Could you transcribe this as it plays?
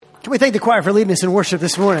Can we thank the choir for leading us in worship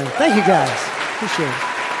this morning? Thank you, guys. Appreciate it.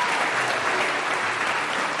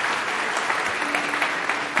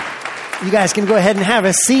 You guys can go ahead and have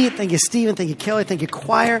a seat. Thank you, Stephen. Thank you, Kelly. Thank you,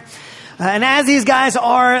 choir. And as these guys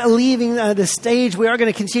are leaving the stage, we are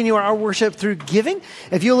going to continue our worship through giving.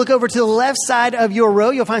 If you look over to the left side of your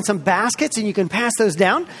row, you'll find some baskets, and you can pass those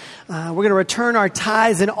down. We're going to return our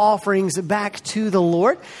tithes and offerings back to the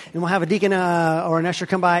Lord. And we'll have a deacon or an usher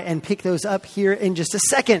come by and pick those up here in just a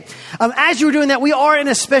second. As you were doing that, we are in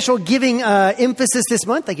a special giving emphasis this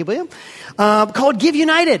month. Thank you, William. Called Give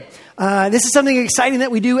United. This is something exciting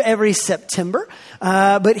that we do every September.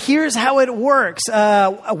 But here's how it works.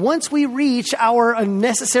 Once we reach our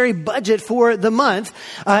necessary budget for the month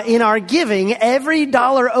in our giving, every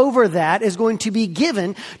dollar over that is going to be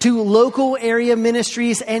given to local area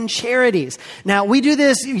ministries and charities. Now, we do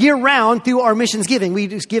this year-round through our missions giving. We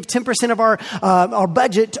just give 10% of our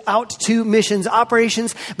budget out to missions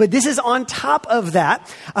operations. But this is on top of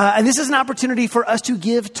that. And this is an opportunity for us to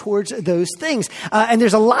give towards those things. And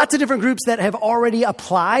there's lots of different groups that have already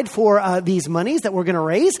applied for these monies that we're going to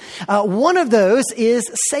raise. One of those is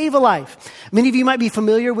Save a Life. Many of you might be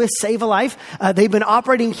familiar with Save a Life. They've been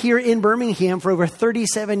operating here in Birmingham for over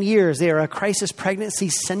 37 years. They are a crisis pregnancy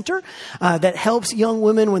center that helps young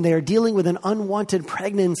women when they are dealing with an unwanted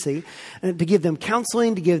pregnancy, to give them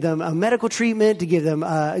counseling, to give them medical treatment, to give them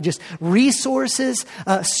just resources,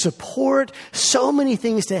 support, so many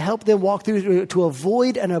things to help them walk through to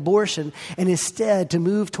avoid an abortion and instead to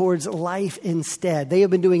move towards life instead. They have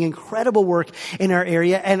been doing incredible work in our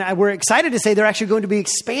area, and we're excited to say they're actually going to be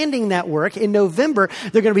expanding that work. In November,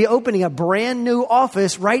 they're going to be opening a brand new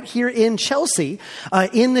office right here in Chelsea,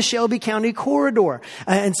 in the Shelby County corridor.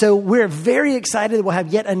 And so we're very excited that we'll have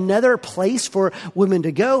yet another place for women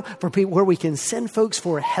to go, for people where we can send folks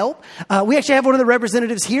for help. We actually have one of the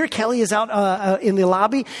representatives here. Kelly is out in the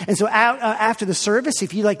lobby. And so after the service,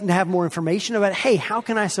 if you'd like to have more information about, hey, how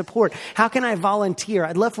can I support? How can I volunteer?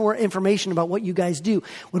 I'd love for more information about what you guys do.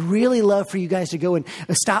 Would really love for you guys to go and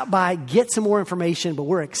stop by, get some more information. But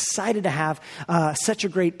we're excited to have such a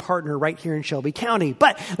great partner right here in Shelby County.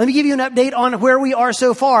 But let me give you an update on where we are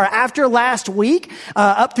so far. After last week,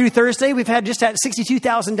 up through Thursday, we've had just at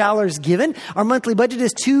 $62,000 given. Our monthly budget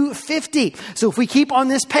is $250,000. So if we keep on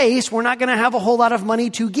this pace, we're not going to have a whole lot of money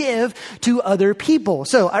to give to other people.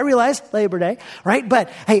 So I realize Labor Day, right? But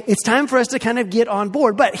hey, it's time for us to kind of get on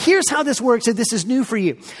board. But here's how this works if this is new for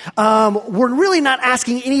you. We're really not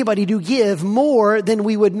asking anybody to give more than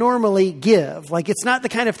we would normally give. Like, it's not the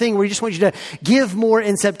kind of thing where we just want you to give more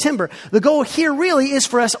in September. The goal here really is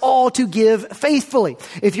for us all to give faithfully.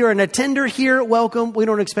 If you're an attender here, welcome. We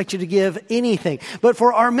don't expect you to give anything. But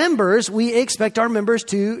for our members, we expect our members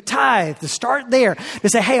to tithe, to start there, to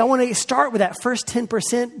say, hey, I want to start with that first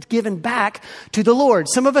 10% given back to the Lord.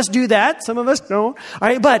 Some of us do that. Some of us don't. All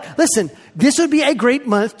right. But listen, this would be a great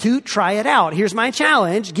month to try it out. Here's my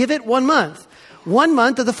challenge. Give it 1 month. 1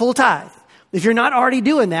 month of the full tithe. If you're not already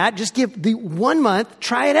doing that, just give the 1 month,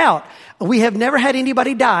 try it out. We have never had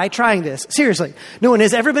anybody die trying this. Seriously. No one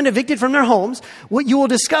has ever been evicted from their homes. What you will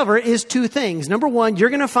discover is two things. Number one, you're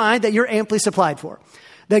going to find that you're amply supplied for.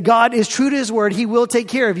 That God is true to his word. He will take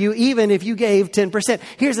care of you even if you gave 10%.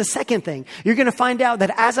 Here's the second thing. You're going to find out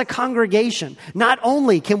that as a congregation, not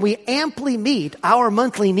only can we amply meet our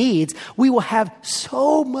monthly needs, we will have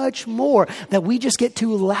so much more that we just get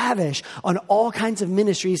to lavish on all kinds of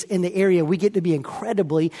ministries in the area. We get to be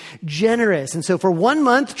incredibly generous. And so for 1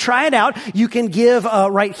 month, try it out. You can give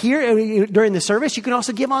right here during the service. You can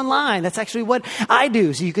also give online. That's actually what I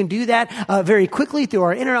do. So you can do that very quickly through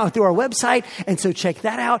our internet, through our website. And so check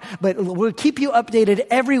that out, but we'll keep you updated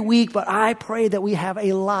every week. But I pray that we have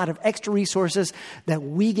a lot of extra resources that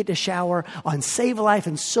we get to shower on Save a Life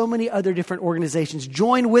and so many other different organizations.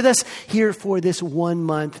 Join with us here for this 1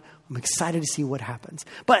 month. I'm excited to see what happens.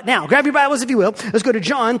 But now, grab your Bibles if you will. Let's go to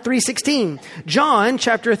John 3:16. John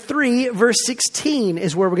chapter 3, verse 16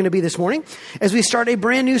 is where we're going to be this morning as we start a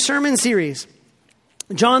brand new sermon series.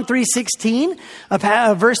 John 3:16,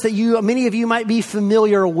 a verse that many of you might be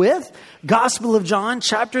familiar with. Gospel of John,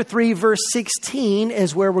 chapter 3, verse 16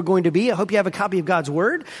 is where we're going to be. I hope you have a copy of God's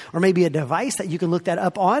Word or maybe a device that you can look that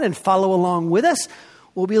up on and follow along with us.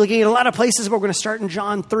 We'll be looking at a lot of places, but we're going to start in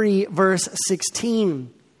John 3, verse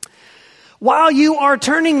 16. While you are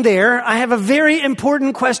turning there, I have a very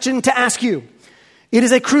important question to ask you. It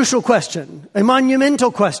is a crucial question, a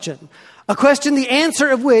monumental question, a question the answer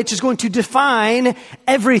of which is going to define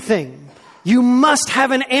everything. You must have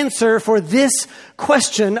an answer for this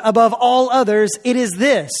question above all others. It is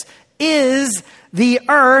this: is the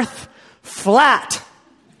earth flat?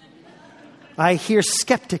 I hear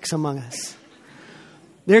skeptics among us.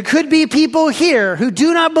 There could be people here who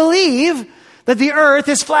do not believe that the earth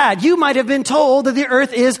is flat. You might have been told that the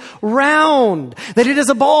earth is round, that it is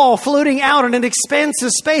a ball floating out in an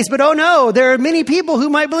expansive space. But oh no, there are many people who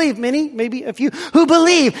might believe, many, maybe a few, who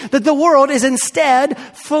believe that the world is instead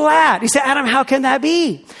flat. You say, Adam, how can that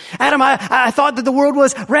be? Adam, I thought that the world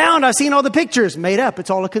was round. I've seen all the pictures. Made up.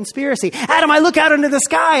 It's all a conspiracy. Adam, I look out into the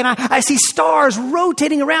sky and I see stars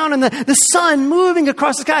rotating around and the sun moving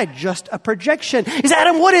across the sky. Just a projection. You say,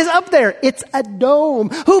 Adam, what is up there? It's a dome.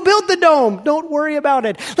 Who built the dome? Don't worry about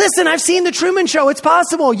it. Listen, I've seen the Truman Show. It's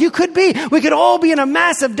possible. You could be. We could all be in a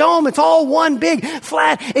massive dome. It's all one big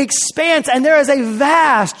flat expanse. And there is a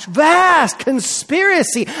vast, vast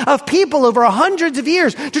conspiracy of people over hundreds of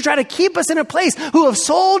years to try to keep us in a place who have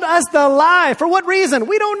sold us the lie. For what reason?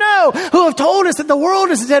 We don't know. Who have told us that the world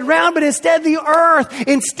is instead round, but instead the earth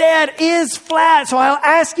instead is flat. So I'll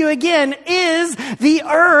ask you again, is the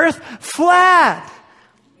earth flat?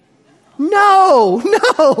 No,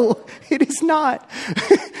 it is not.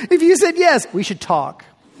 If you said yes, we should talk.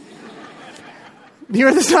 The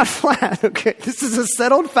earth is not flat, okay? This is a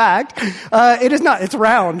settled fact. It is not. It's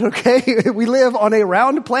round, okay? We live on a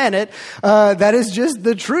round planet. That is just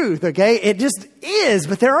the truth, okay? It just is.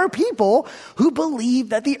 But there are people who believe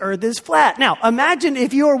that the earth is flat. Now, imagine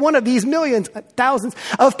if you're one of these millions, thousands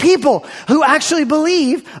of people who actually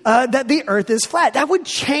believe that the earth is flat. That would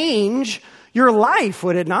change your life,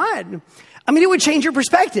 would it not? I mean, it would change your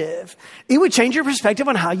perspective. It would change your perspective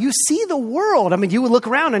on how you see the world. I mean, you would look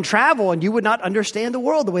around and travel and you would not understand the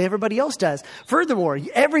world the way everybody else does. Furthermore,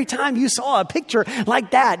 every time you saw a picture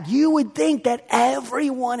like that, you would think that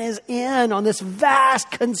everyone is in on this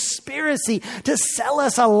vast conspiracy to sell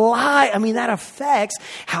us a lie. I mean, that affects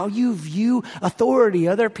how you view authority,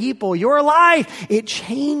 other people, your life. It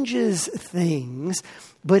changes things,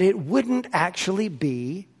 but it wouldn't actually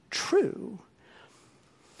be true.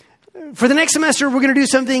 For the next semester, we're going to do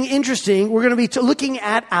something interesting. We're going to be looking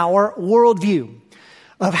at our worldview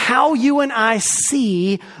of how you and I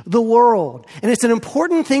see the world. And it's an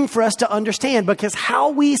important thing for us to understand because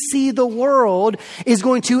how we see the world is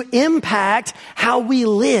going to impact how we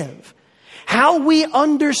live. How we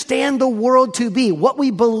understand the world to be, what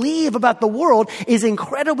we believe about the world is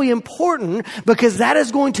incredibly important because that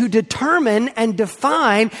is going to determine and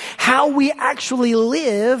define how we actually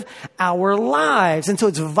live our lives. And so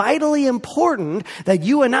it's vitally important that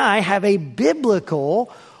you and I have a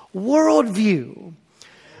biblical worldview.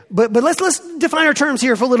 But let's define our terms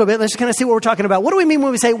here for a little bit. Let's kind of see what we're talking about. What do we mean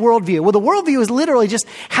when we say worldview? Well, the worldview is literally just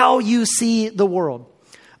how you see the world.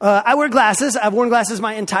 I wear glasses. I've worn glasses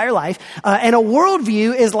my entire life. And a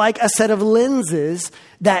worldview is like a set of lenses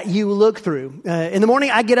that you look through. In the morning,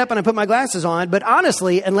 I get up and I put my glasses on. But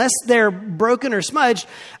honestly, unless they're broken or smudged,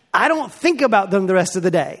 I don't think about them the rest of the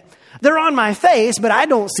day. They're on my face, but I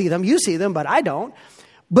don't see them. You see them, but I don't.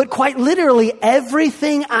 But quite literally,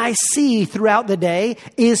 everything I see throughout the day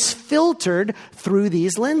is filtered through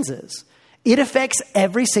these lenses. It affects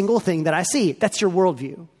every single thing that I see. That's your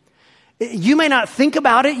worldview. You may not think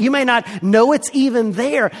about it. You may not know it's even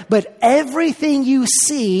there, but everything you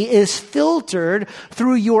see is filtered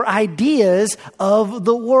through your ideas of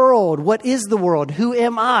the world. What is the world? Who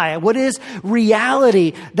am I? What is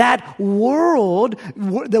reality? That world,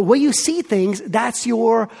 the way you see things, that's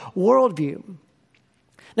your worldview.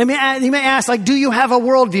 Now, you may ask, do you have a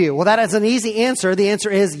worldview? Well, that is an easy answer. The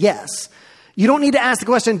answer is yes. You don't need to ask the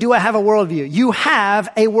question, do I have a worldview? You have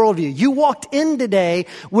a worldview. You walked in today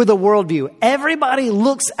with a worldview. Everybody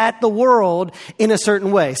looks at the world in a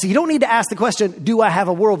certain way. So you don't need to ask the question, do I have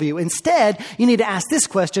a worldview? Instead, you need to ask this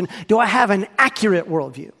question, do I have an accurate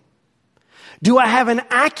worldview? Do I have an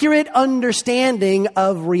accurate understanding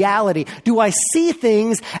of reality? Do I see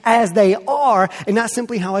things as they are and not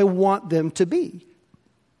simply how I want them to be?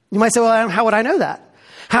 You might say, well, how would I know that?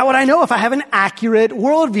 How would I know if I have an accurate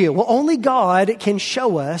worldview? Well, only God can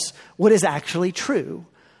show us what is actually true,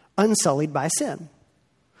 unsullied by sin.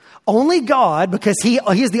 Only God, because He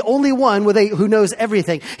is the only one who knows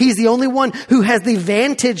everything. He's the only one who has the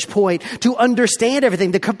vantage point to understand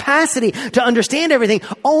everything, the capacity to understand everything.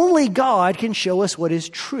 Only God can show us what is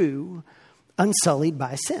true, unsullied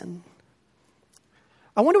by sin.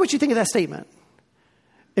 I wonder what you think of that statement.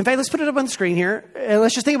 In fact, let's put it up on the screen here. And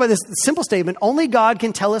let's just think about this simple statement. Only God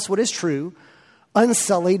can tell us what is true,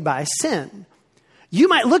 unsullied by sin. You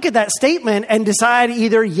might look at that statement and decide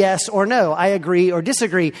either yes or no. I agree or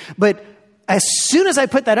disagree. But as soon as I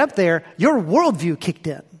put that up there, your worldview kicked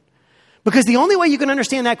in. Because the only way you can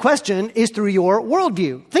understand that question is through your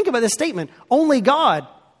worldview. Think about this statement. Only God.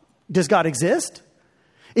 Does God exist?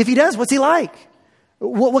 If He does, what's He like?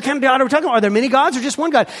 What kind of God are we talking about? Are there many gods or just one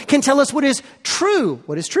God? Can tell us what is true.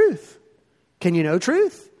 What is truth? Can you know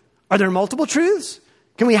truth? Are there multiple truths?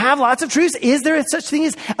 Can we have lots of truths? Is there such thing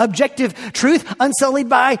as objective truth unsullied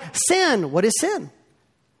by sin? What is sin?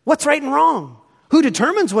 What's right and wrong? Who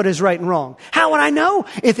determines what is right and wrong? How would I know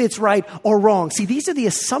if it's right or wrong? See, these are the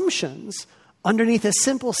assumptions underneath a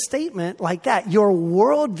simple statement like that. Your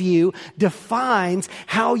worldview defines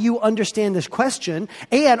how you understand this question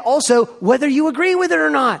and also whether you agree with it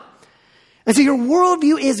or not. And so your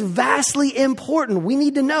worldview is vastly important. We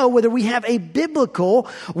need to know whether we have a biblical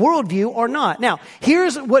worldview or not. Now,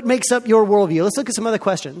 here's what makes up your worldview. Let's look at some other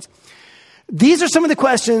questions. These are some of the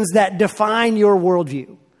questions that define your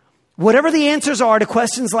worldview. Whatever the answers are to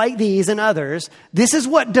questions like these and others, this is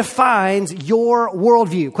what defines your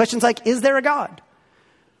worldview. Questions like, is there a God?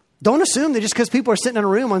 Don't assume that just because people are sitting in a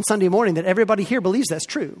room on Sunday morning that everybody here believes that's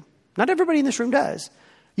true. Not everybody in this room does.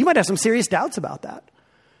 You might have some serious doubts about that.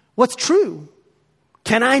 What's true?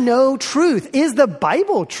 Can I know truth? Is the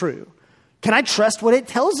Bible true? Can I trust what it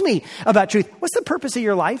tells me about truth? What's the purpose of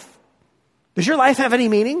your life? Does your life have any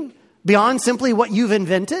meaning beyond simply what you've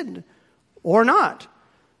invented or not?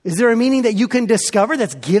 Is there a meaning that you can discover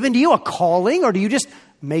that's given to you, a calling, or do you just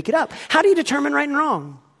make it up? How do you determine right and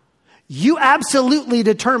wrong? You absolutely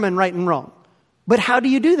determine right and wrong. But how do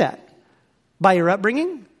you do that? By your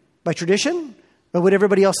upbringing? By tradition? By what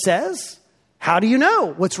everybody else says? How do you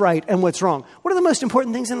know what's right and what's wrong? What are the most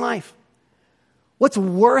important things in life? What's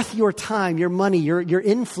worth your time, your money, your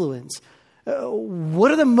influence? What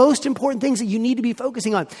are the most important things that you need to be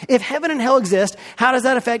focusing on? If heaven and hell exist, how does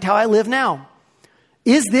that affect how I live now?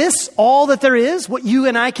 Is this all that there is, what you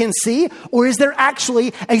and I can see? Or is there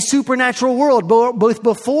actually a supernatural world, both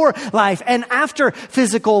before life and after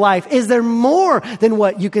physical life? Is there more than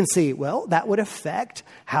what you can see? Well, that would affect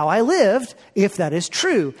how I lived if that is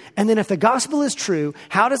true. And then if the gospel is true,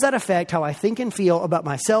 how does that affect how I think and feel about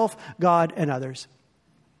myself, God, and others?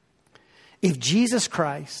 If Jesus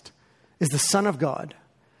Christ is the Son of God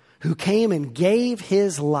who came and gave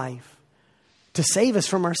his life to save us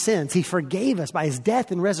from our sins. He forgave us by his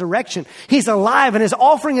death and resurrection. He's alive and is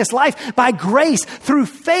offering us life by grace through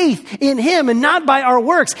faith in him and not by our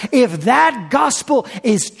works. If that gospel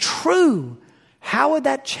is true, how would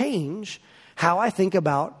that change how I think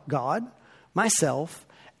about God, myself,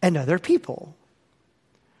 and other people?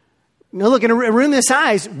 Now look, in a room this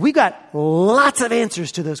size, we've got lots of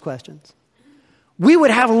answers to those questions. We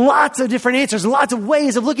would have lots of different answers, lots of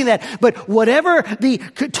ways of looking at that. But whatever the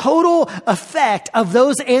total effect of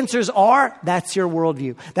those answers are, that's your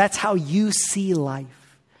worldview. That's how you see life.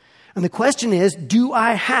 And the question is, do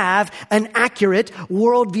I have an accurate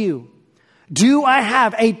worldview? Do I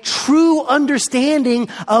have a true understanding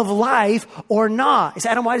of life or not? You say,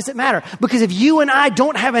 Adam, why does it matter? Because if you and I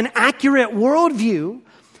don't have an accurate worldview,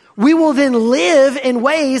 we will then live in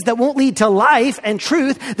ways that won't lead to life and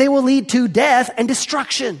truth. They will lead to death and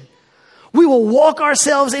destruction. We will walk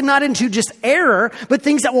ourselves not into just error, but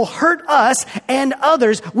things that will hurt us and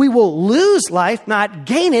others. We will lose life, not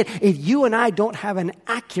gain it, if you and I don't have an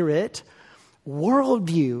accurate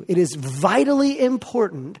worldview. It is vitally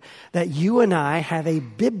important that you and I have a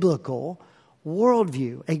biblical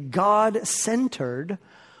worldview, a God-centered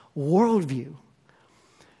worldview.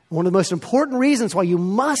 One of the most important reasons why you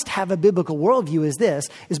must have a biblical worldview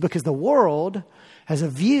is because the world has a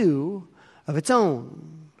view of its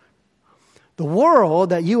own. The world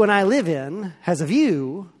that you and I live in has a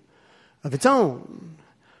view of its own.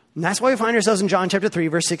 And that's why we find ourselves in John chapter 3,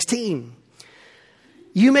 verse 16.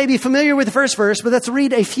 You may be familiar with the first verse, but let's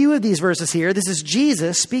read a few of these verses here. This is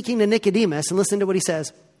Jesus speaking to Nicodemus, and listen to what he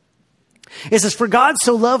says. It says, "For God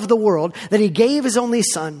so loved the world that he gave his only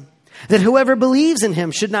Son, that whoever believes in him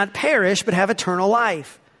should not perish, but have eternal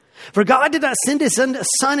life. For God did not send his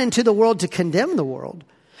Son into the world to condemn the world,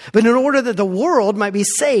 but in order that the world might be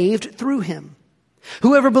saved through him.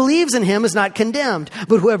 Whoever believes in him is not condemned,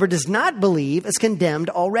 but whoever does not believe is condemned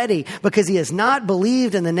already, because he has not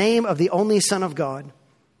believed in the name of the only Son of God.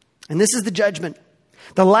 And this is the judgment.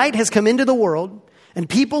 The light has come into the world, and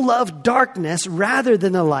people love darkness rather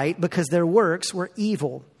than the light, because their works were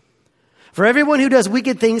evil. For everyone who does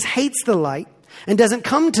wicked things hates the light and doesn't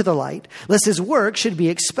come to the light, lest his work should be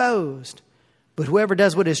exposed. But whoever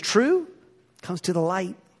does what is true comes to the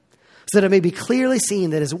light, so that it may be clearly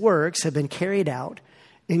seen that his works have been carried out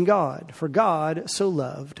in God. For God so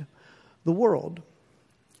loved the world."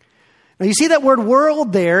 Now you see that word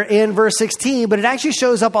world there in verse 16, but it actually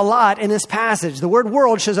shows up a lot in this passage. The word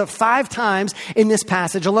world shows up 5 times in this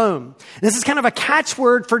passage alone. This is kind of a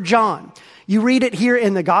catchword for John. You read it here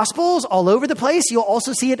in the Gospels all over the place. You'll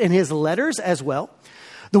also see it in his letters as well.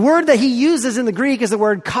 The word that he uses in the Greek is the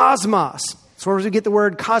word cosmos. That's where we get the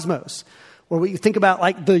word cosmos, where we think about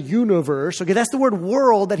like the universe. Okay, that's the word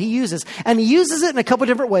world that he uses. And he uses it in a couple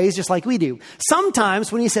different ways, just like we do.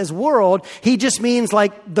 Sometimes when he says world, he just means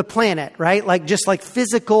like the planet, right? Like just like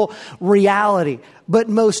physical reality. But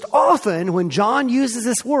most often when John uses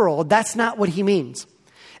this world, that's not what he means.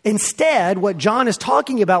 Instead, what John is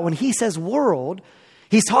talking about when he says world,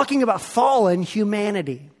 he's talking about fallen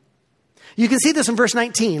humanity. You can see this in verse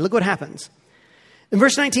 19. Look what happens. In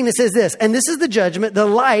verse 19, it says this, and this is the judgment, the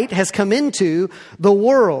light has come into the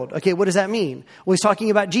world. Okay, what does that mean? Well, he's talking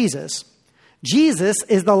about Jesus. Jesus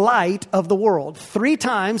is the light of the world. 3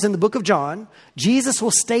 times in the book of John, Jesus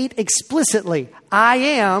will state explicitly, I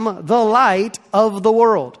am the light of the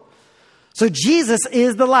world. So Jesus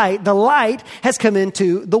is the light. The light has come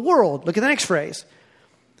into the world. Look at the next phrase.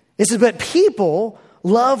 It says, but people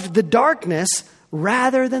loved the darkness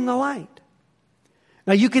rather than the light.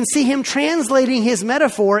 Now you can see him translating his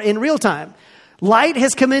metaphor in real time. Light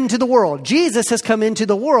has come into the world. Jesus has come into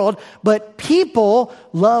the world, but people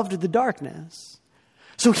loved the darkness.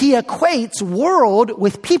 So he equates world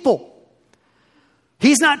with people.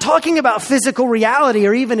 He's not talking about physical reality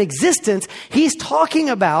or even existence. He's talking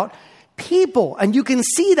about people. And you can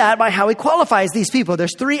see that by how he qualifies these people.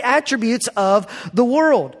 There's 3 attributes of the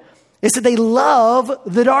world. It said they love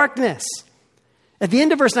the darkness. At the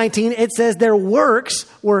end of verse 19, it says their works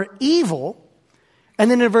were evil.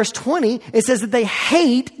 And then in verse 20, it says that they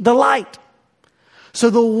hate the light.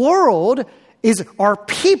 So the world are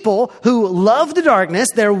people who love the darkness,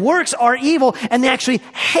 their works are evil, and they actually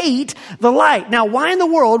hate the light. Now, why in the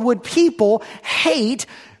world would people hate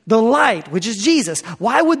the light, which is Jesus?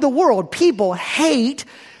 Why would the world, people, hate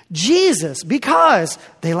Jesus? Because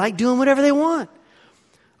they like doing whatever they want.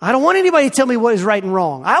 I don't want anybody to tell me what is right and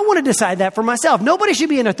wrong. I want to decide that for myself. Nobody should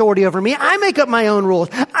be an authority over me. I make up my own rules.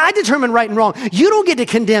 I determine right and wrong. You don't get to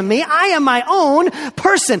condemn me. I am my own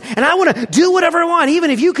person, and I want to do whatever I want, even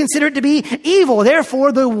if you consider it to be evil.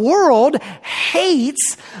 Therefore, the world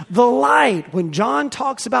hates the light. When John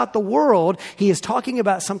talks about the world, he is talking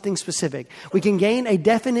about something specific. We can gain a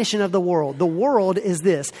definition of the world. The world is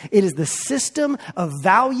this. It is the system of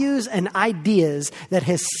values and ideas that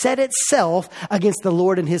has set itself against the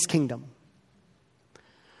Lord and his kingdom.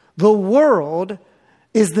 The world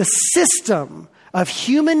is the system of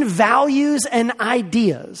human values and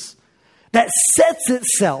ideas that sets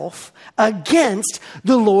itself against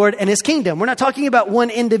the Lord and his kingdom. We're not talking about one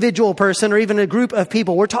individual person or even a group of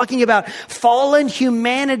people. We're talking about fallen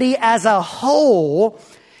humanity as a whole.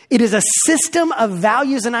 It is a system of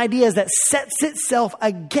values and ideas that sets itself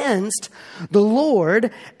against the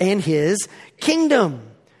Lord and his kingdom.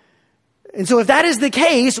 And so if that is the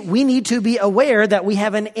case, we need to be aware that we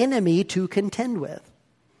have an enemy to contend with.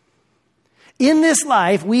 In this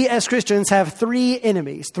life, we as Christians have 3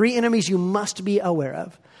 enemies. 3 enemies you must be aware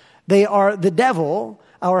of. They are the devil,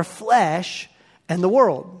 our flesh, and the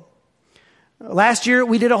world. Last year,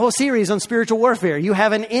 we did a whole series on spiritual warfare. You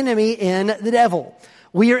have an enemy in the devil.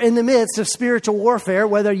 We are in the midst of spiritual warfare,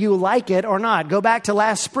 whether you like it or not. Go back to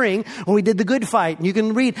last spring when we did the good fight. You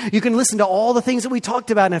can listen to all the things that we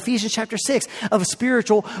talked about in Ephesians chapter 6 of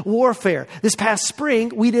spiritual warfare. This past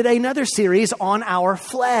spring, we did another series on our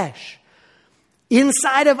flesh.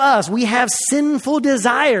 Inside of us, we have sinful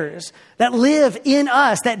desires that live in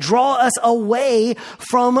us, that draw us away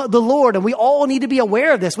from the Lord. And we all need to be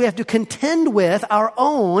aware of this. We have to contend with our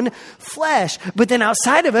own flesh. But then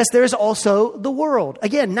outside of us, there's also the world.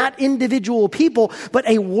 Again, not individual people, but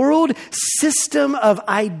a world system of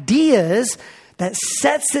ideas that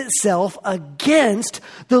sets itself against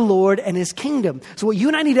the Lord and his kingdom. So what you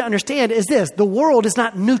and I need to understand is this: the world is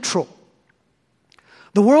not neutral.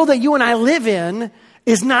 The world that you and I live in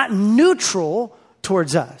is not neutral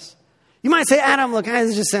towards us. You might say, Adam, look,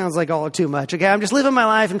 this just sounds like all too much. Okay, I'm just living my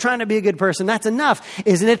life and trying to be a good person. That's enough,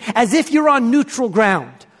 isn't it? As if you're on neutral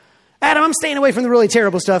ground. Adam, I'm staying away from the really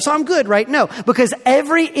terrible stuff, so I'm good, right? No, because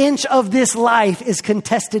every inch of this life is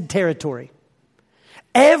contested territory.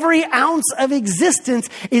 Every ounce of existence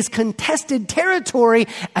is contested territory,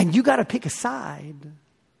 and you got to pick a side.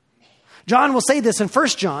 John will say this in 1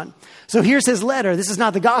 John. So here's his letter. This is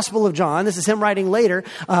not the Gospel of John. This is him writing later,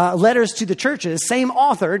 letters to the churches. Same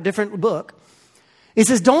author, different book. It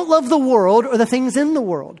says, don't love the world or the things in the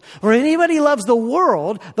world. For anybody loves the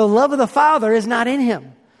world, the love of the Father is not in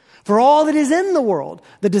him. For all that is in the world,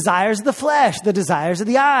 the desires of the flesh, the desires of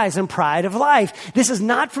the eyes, and pride of life, this is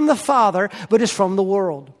not from the Father, but is from the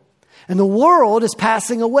world. And the world is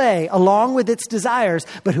passing away along with its desires,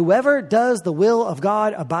 but whoever does the will of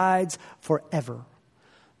God abides forever.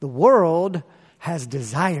 The world has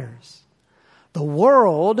desires. The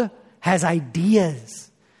world has ideas.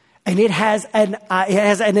 And it has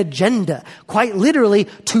an agenda, quite literally,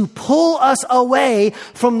 to pull us away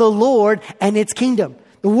from the Lord and its kingdom.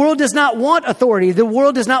 The world does not want authority. The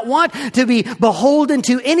world does not want to be beholden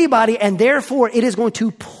to anybody, and therefore it is going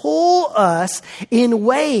to pull us in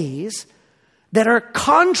ways that are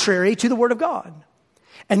contrary to the Word of God.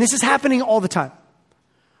 And this is happening all the time.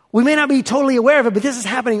 We may not be totally aware of it, but this is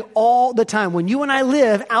happening all the time. When you and I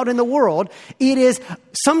live out in the world, it is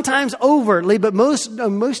sometimes overtly, but most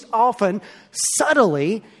often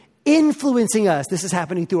subtly influencing us. This is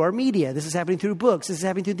happening through our media. This is happening through books. This is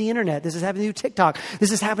happening through the internet. This is happening through TikTok.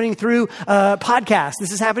 This is happening through podcasts.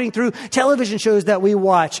 This is happening through television shows that we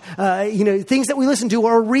watch, things that we listen to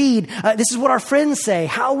or read. This is what our friends say,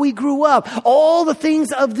 how we grew up. All the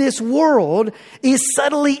things of this world is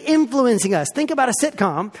subtly influencing us. Think about a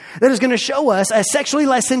sitcom that is going to show us a sexually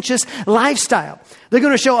licentious lifestyle. They're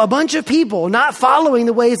going to show a bunch of people not following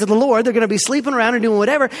the ways of the Lord. They're going to be sleeping around and doing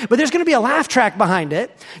whatever, but there's going to be a laugh track behind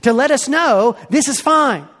it to let us know this is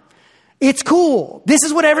fine. It's cool. This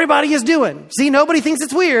is what everybody is doing. See, nobody thinks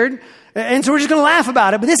it's weird, and so we're just going to laugh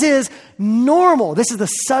about it, but this is normal. This is the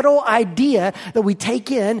subtle idea that we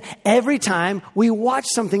take in every time we watch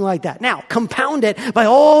something like that. Now, compound it by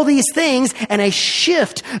all these things, and a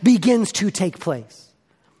shift begins to take place.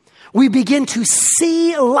 We begin to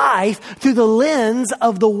see life through the lens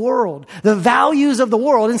of the world, the values of the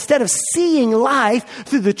world, instead of seeing life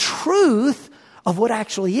through the truth of what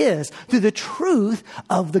actually is, through the truth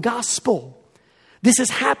of the gospel. This is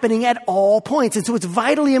happening at all points. And so it's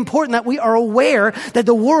vitally important that we are aware that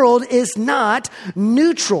the world is not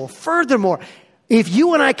neutral. Furthermore, if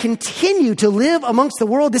you and I continue to live amongst the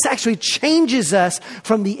world, this actually changes us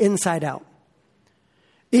from the inside out.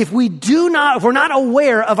 If we're not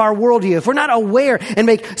aware of our worldview, if we're not aware and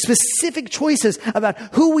make specific choices about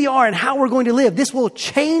who we are and how we're going to live, this will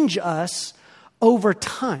change us over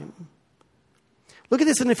time. Look at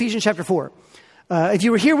this in Ephesians chapter 4. If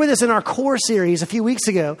you were here with us in our core series a few weeks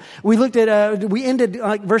ago, we ended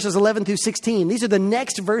verses 11 through 16. These are the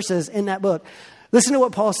next verses in that book. Listen to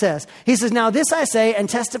what Paul says. He says, "Now this I say and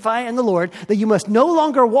testify in the Lord, that you must no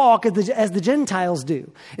longer walk as the Gentiles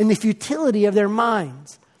do, in the futility of their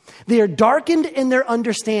minds. They are darkened in their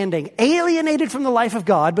understanding, alienated from the life of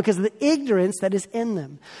God because of the ignorance that is in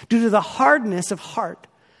them, due to the hardness of heart.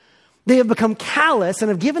 They have become callous and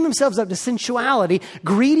have given themselves up to sensuality,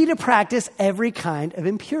 greedy to practice every kind of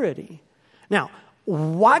impurity." Now,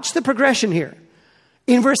 watch the progression here.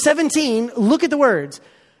 In verse 17, look at the words.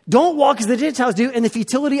 Don't walk as the Gentiles do in the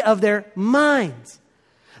futility of their minds.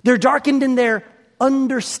 They're darkened in their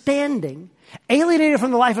understanding, alienated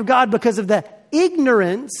from the life of God because of the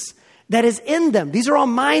ignorance that is in them. These are all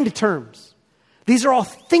mind terms. These are all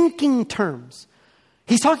thinking terms.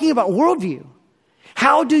 He's talking about worldview.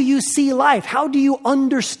 How do you see life? How do you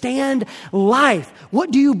understand life?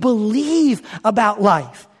 What do you believe about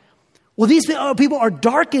life? Well, these people are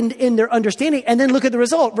darkened in their understanding. And then look at the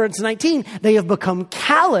result. Verse 19, they have become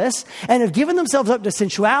callous and have given themselves up to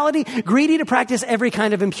sensuality, greedy to practice every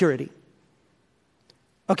kind of impurity.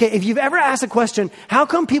 Okay, if you've ever asked a question, how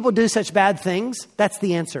come people do such bad things? That's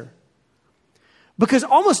the answer. Because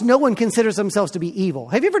almost no one considers themselves to be evil.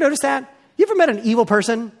 Have you ever noticed that? You ever met an evil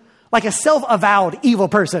person? Like a self-avowed evil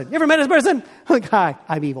person. You ever met this person? Like, hi,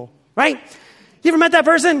 I'm evil, right? You ever met that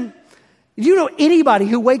person? Do you know anybody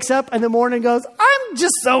who wakes up in the morning and goes, I'm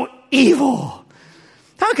just so evil?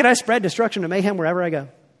 How can I spread destruction and mayhem wherever I go?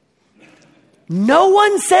 No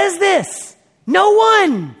one says this. No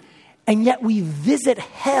one. And yet we visit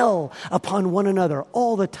hell upon one another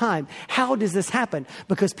all the time. How does this happen?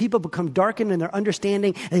 Because people become darkened in their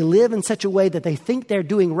understanding. They live in such a way that they think they're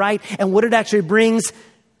doing right. And what it actually brings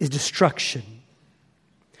is destruction.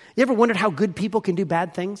 You ever wondered how good people can do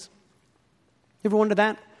bad things? You ever wondered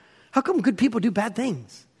that? How come good people do bad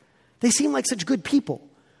things? They seem like such good people.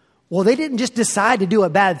 Well, they didn't just decide to do a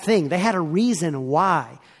bad thing. They had a reason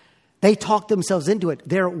why. They talked themselves into it.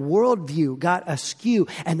 Their worldview got askew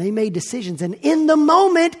and they made decisions. And in the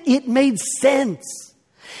moment, it made sense.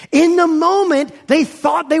 In the moment, they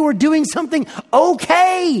thought they were doing something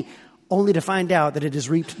okay, only to find out that it has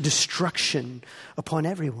reaped destruction upon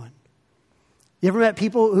everyone. You ever met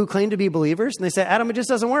people who claim to be believers and they say, Adam, it just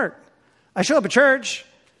doesn't work. I show up at church,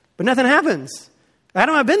 but nothing happens.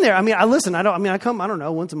 Adam, I've been there. I come,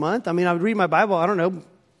 once a month. I would read my Bible. I don't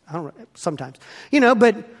know, sometimes,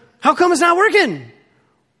 but how come it's not working?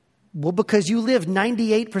 Well, because you live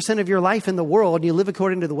 98% of your life in the world and you live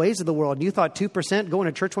according to the ways of the world. And you thought 2% going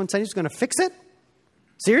to church one Sunday is going to fix it?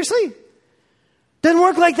 Seriously? Doesn't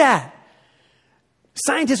work like that.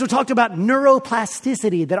 Scientists have talked about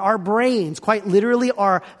neuroplasticity, that our brains quite literally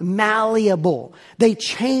are malleable. They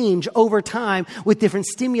change over time with different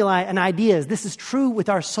stimuli and ideas. This is true with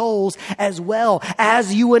our souls as well.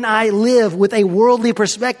 As you and I live with a worldly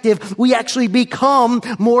perspective, we actually become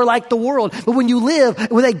more like the world. But when you live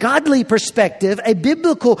with a godly perspective, a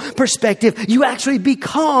biblical perspective, you actually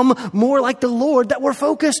become more like the Lord that we're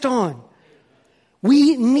focused on.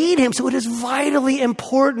 We need him. So it is vitally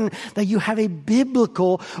important that you have a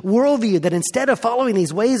biblical worldview, that instead of following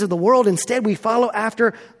these ways of the world, instead we follow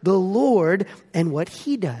after the Lord and what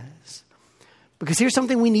he does. Because here's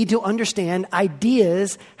something we need to understand.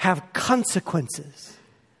 Ideas have consequences.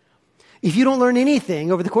 If you don't learn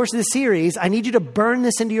anything over the course of this series, I need you to burn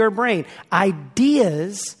this into your brain.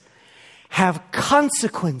 Ideas have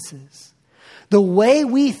consequences. The way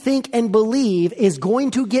we think and believe is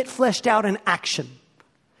going to get fleshed out in action.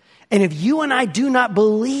 And if you and I do not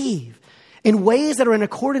believe in ways that are in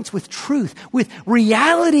accordance with truth, with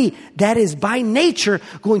reality, that is by nature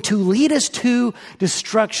going to lead us to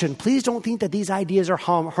destruction. Please don't think that these ideas are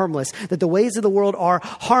harmless, that the ways of the world are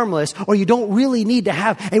harmless, or you don't really need to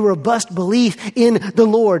have a robust belief in the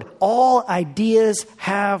Lord. All ideas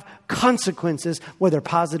have consequences, whether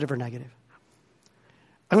positive or negative.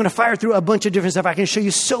 I'm going to fire through a bunch of different stuff. I can show you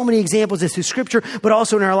so many examples through Scripture, but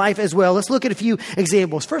also in our life as well. Let's look at a few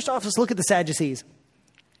examples. First off, let's look at the Sadducees.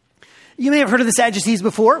 You may have heard of the Sadducees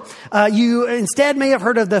before. You instead may have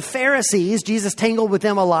heard of the Pharisees. Jesus tangled with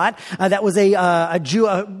them a lot. That was a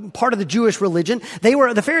part of the Jewish religion.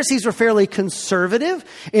 The Pharisees were fairly conservative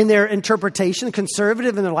in their interpretation,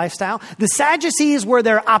 conservative in their lifestyle. The Sadducees were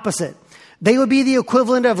their opposite. They would be the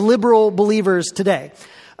equivalent of liberal believers today.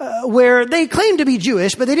 Where they claimed to be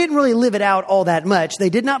Jewish, but they didn't really live it out all that much. They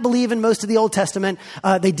did not believe in most of the Old Testament.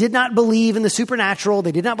 They did not believe in the supernatural.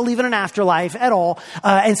 They did not believe in an afterlife at all.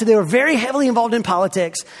 And so they were very heavily involved in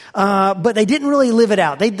politics, but they didn't really live it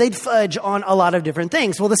out. They'd fudge on a lot of different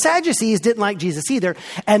things. Well, the Sadducees didn't like Jesus either,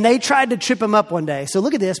 and they tried to trip him up one day. So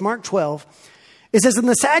look at this, Mark 12. It says, "And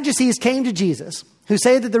the Sadducees came to Jesus, who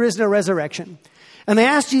say that there is no resurrection. And they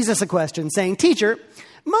asked Jesus a question, saying, 'Teacher,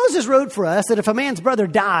 Moses wrote for us that if a man's brother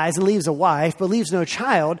dies and leaves a wife, but leaves no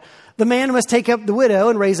child, the man must take up the widow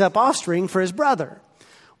and raise up offspring for his brother.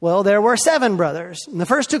 Well, there were 7 brothers. And the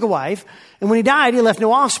first took a wife, and when he died, he left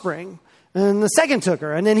no offspring. And the second took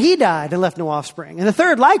her, and then he died and left no offspring. And the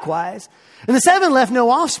third likewise. And the 7 left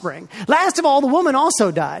no offspring. Last of all, the woman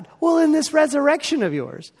also died. Well, in this resurrection of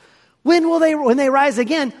yours, when they rise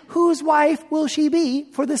again, whose wife will she be?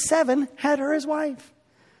 For the 7 had her as wife.'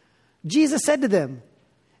 Jesus said to them,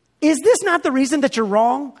 'Is this not the reason that you're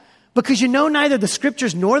wrong? Because you know neither the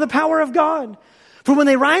Scriptures nor the power of God? For when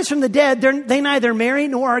they rise from the dead, they neither marry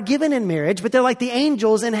nor are given in marriage, but they're like the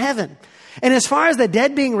angels in heaven. And as far as the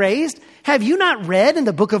dead being raised, have you not read in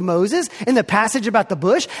the book of Moses, in the passage about the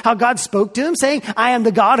bush, how God spoke to him, saying, 'I am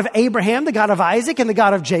the God of Abraham, the God of Isaac, and the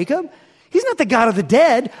God of Jacob'? He's not the God of the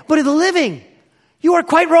dead, but of the living. You are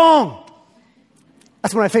quite wrong.'"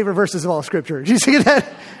 That's one of my favorite verses of all Scripture. Did you see that?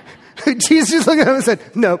 Jesus just looked at him and said,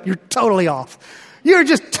 "Nope, you're totally off. You're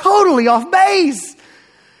just totally off base."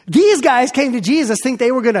 These guys came to Jesus, think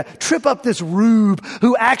they were going to trip up this rube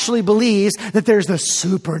who actually believes that there's the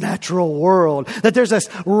supernatural world, that there's this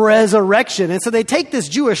resurrection. And so they take this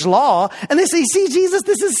Jewish law and they say, "See, Jesus,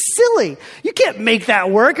 this is silly. You can't make that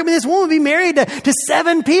work. I mean, this woman would be married to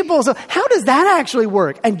 7 people. So how does that actually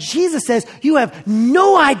work?" And Jesus says, "You have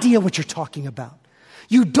no idea what you're talking about.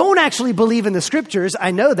 You don't actually believe in the Scriptures,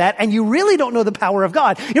 I know that, and you really don't know the power of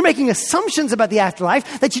God. You're making assumptions about the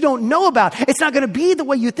afterlife that you don't know about. It's not going to be the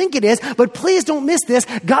way you think it is, but please don't miss this.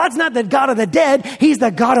 God's not the God of the dead. He's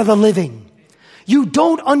the God of the living. You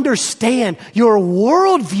don't understand. Your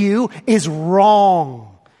worldview is wrong."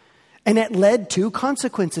 And it led to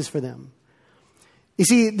consequences for them. You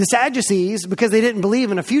see, the Sadducees, because they didn't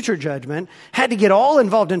believe in a future judgment, had to get all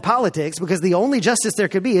involved in politics because the only justice there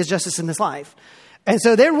could be is justice in this life. And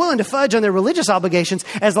so they're willing to fudge on their religious obligations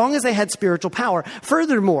as long as they had spiritual power.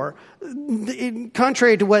 Furthermore,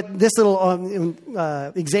 contrary to what this little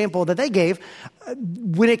example that they gave,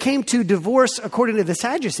 when it came to divorce, according to the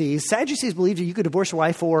Sadducees believed that you could divorce your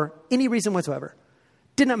wife for any reason whatsoever.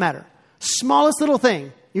 Did not matter. Smallest little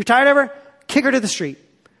thing. You're tired of her? Kick her to the street.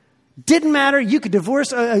 Didn't matter. You could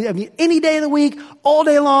divorce any day of the week, all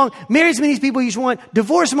day long, marry as many people you want,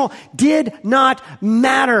 divorce them all. Did not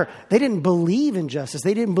matter. They didn't believe in justice.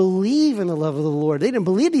 They didn't believe in the love of the Lord. They didn't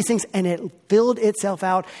believe these things, and it filled itself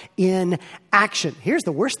out in action. Here's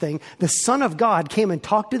the worst thing. The Son of God came and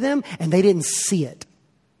talked to them, and they didn't see it.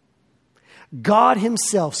 God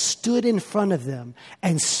himself stood in front of them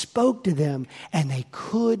and spoke to them, and they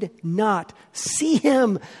could not see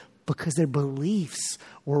him because their beliefs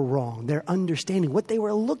were wrong. Their understanding, what they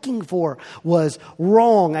were looking for, was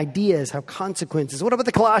wrong. Ideas have consequences. What about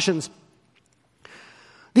the Colossians?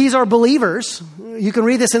 These are believers. You can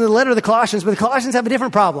read this in the letter of the Colossians, but the Colossians have a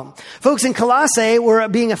different problem. Folks in Colossae were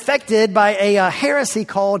being affected by a heresy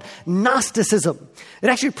called Gnosticism. It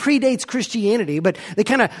actually predates Christianity, but they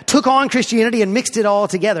kind of took on Christianity and mixed it all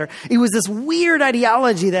together. It was this weird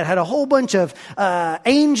ideology that had a whole bunch of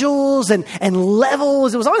angels and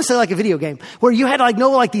levels. It was honestly like a video game where you had to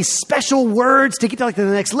know these special words to get to the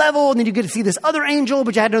next level, and then you get to see this other angel,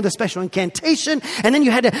 but you had to know the special incantation, and then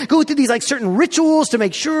you had to go through these certain rituals to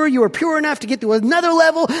make sure you were pure enough to get to another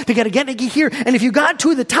level to get here. And if you got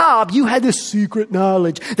to the top, you had this secret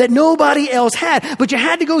knowledge that nobody else had, but you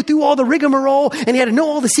had to go through all the rigmarole, and you had to know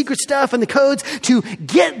all the secret stuff and the codes to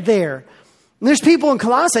get there. And there's people in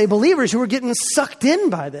Colossae, believers, who are getting sucked in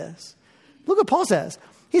by this. Look what Paul says.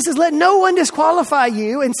 He says, let no one disqualify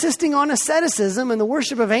you, insisting on asceticism and the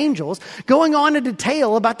worship of angels, going on in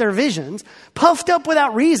detail about their visions, puffed up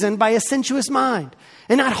without reason by a sensuous mind,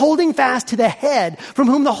 and not holding fast to the head, from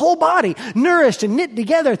whom the whole body, nourished and knit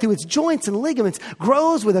together through its joints and ligaments,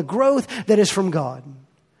 grows with a growth that is from God.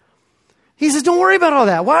 He says, don't worry about all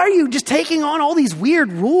that. Why are you just taking on all these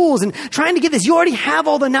weird rules and trying to get this? You already have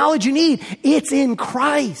all the knowledge you need. It's in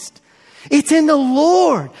Christ. It's in the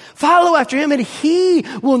Lord. Follow after him and he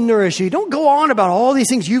will nourish you. Don't go on about all these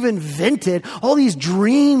things you've invented, all these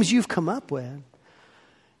dreams you've come up with.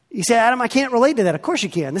 You say, Adam, I can't relate to that. Of course you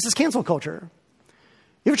can. This is cancel culture.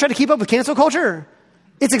 You ever try to keep up with cancel culture?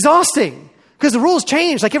 It's exhausting because the rules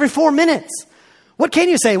change every 4 minutes. What can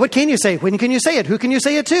you say? What can you say? When can you say it? Who can you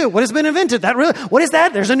say it to? What has been invented? What is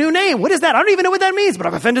that? There's a new name. What is that? I don't even know what that means, but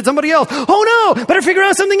I've offended somebody else. Oh no, better figure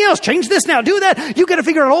out something else. Change this now. Do that. You got to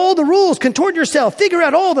figure out all the rules, contort yourself, figure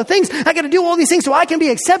out all the things. I got to do all these things so I can be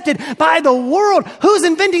accepted by the world. Who's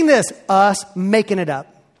inventing this? Us making it up.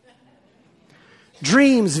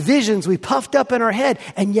 Dreams, visions we puffed up in our head,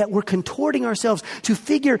 and yet we're contorting ourselves to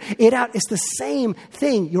figure it out. It's the same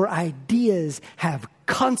thing. Your ideas have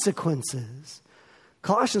consequences.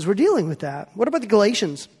 Colossians were dealing with that. What about the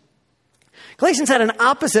Galatians? Galatians had an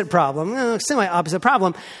opposite problem, semi-opposite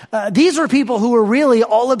problem. These were people who were really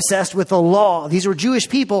all obsessed with the law. These were Jewish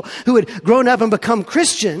people who had grown up and become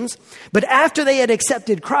Christians. But after they had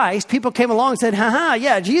accepted Christ, people came along and said,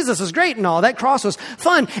 yeah, Jesus is great and all. That cross was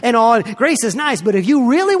fun and all. And grace is nice. But if you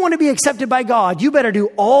really want to be accepted by God, you better do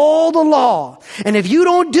all the law. And if you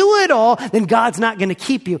don't do it all, then God's not going to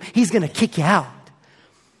keep you. He's going to kick you out.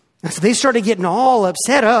 So they started getting all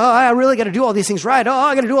upset. Oh, I really got to do all these things right. Oh,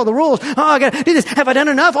 I got to do all the rules. Oh, I got to do this. Have I done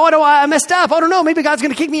enough? Oh, I messed up. I don't know. Maybe God's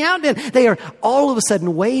going to kick me out. And they are all of a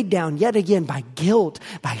sudden weighed down yet again by guilt,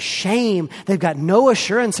 by shame. They've got no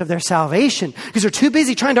assurance of their salvation because they're too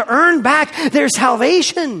busy trying to earn back their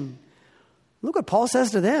salvation. Look what Paul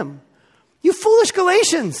says to them. You foolish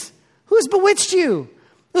Galatians, who has bewitched you?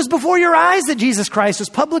 It was before your eyes that Jesus Christ was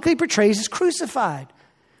publicly portrayed as crucified.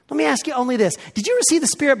 Let me ask you only this. Did you receive the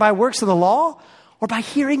Spirit by works of the law or by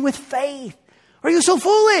hearing with faith? Are you so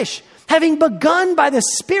foolish? Having begun by the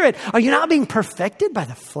Spirit, are you not being perfected by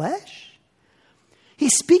the flesh?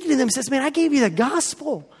 He's speaking to them and says, man, I gave you the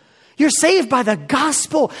gospel. You're saved by the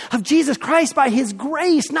gospel of Jesus Christ, by his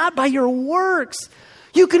grace, not by your works.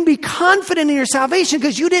 You can be confident in your salvation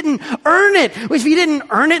because you didn't earn it. If you didn't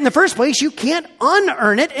earn it in the first place, you can't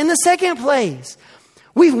unearn it in the second place.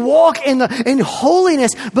 We walk in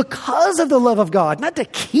holiness because of the love of God, not to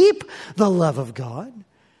keep the love of God.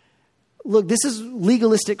 Look, this is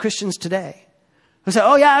legalistic Christians today. Who say,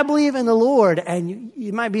 oh yeah, I believe in the Lord. And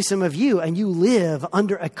you might be some of you, and you live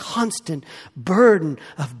under a constant burden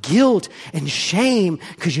of guilt and shame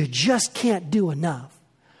because you just can't do enough.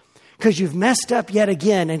 Because you've messed up yet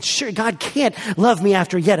again, and sure, God can't love me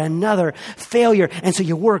after yet another failure. And so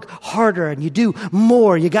you work harder and you do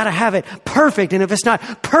more. You got to have it perfect. And if it's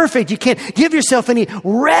not perfect, you can't give yourself any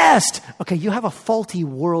rest. Okay, you have a faulty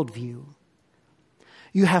worldview.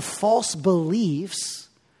 You have false beliefs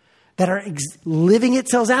that are living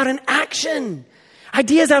itself out in action.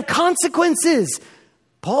 Ideas have consequences.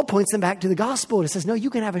 Paul points them back to the gospel. And says, no, you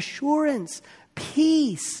can have assurance,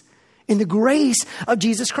 peace, in the grace of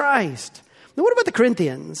Jesus Christ. Now, what about the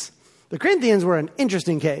Corinthians? The Corinthians were an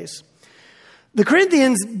interesting case. The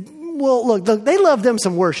Corinthians, well, look, they loved them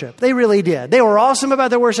some worship. They really did. They were awesome about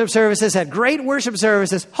their worship services, had great worship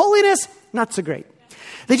services. Holiness, not so great.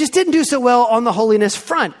 They just didn't do so well on the holiness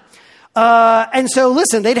front. And so,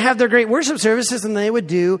 listen, they'd have their great worship services and they would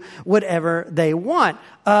do whatever they want.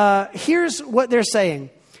 Here's what they're saying.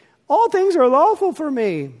 All things are lawful for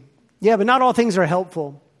me. Yeah, but not all things are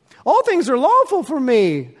helpful. All things are lawful for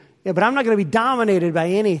me. Yeah, but I'm not going to be dominated by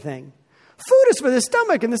anything. Food is for the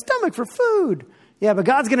stomach and the stomach for food. Yeah, but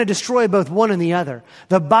God's going to destroy both one and the other.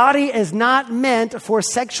 The body is not meant for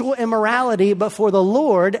sexual immorality, but for the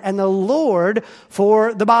Lord, and the Lord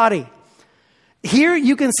for the body. Here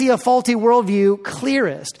you can see a faulty worldview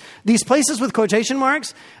clearest. These places with quotation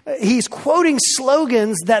marks, he's quoting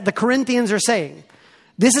slogans that the Corinthians are saying.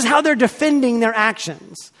 This is how they're defending their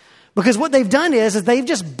actions. Because what they've done is they've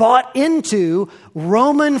just bought into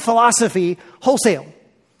Roman philosophy wholesale.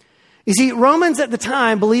 You see, Romans at the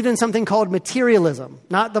time believed in something called materialism,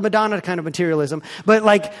 not the Madonna kind of materialism, but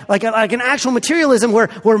like an actual materialism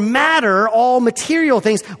where matter, all material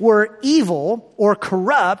things, were evil or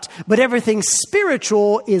corrupt, but everything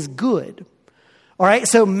spiritual is good. All right,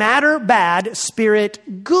 so matter bad,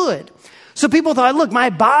 spirit good. So people thought, look, my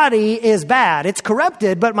body is bad. It's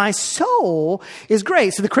corrupted, but my soul is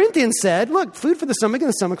great. So the Corinthians said, look, food for the stomach and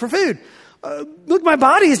the stomach for food. Look, my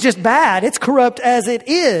body is just bad. It's corrupt as it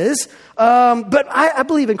is. But I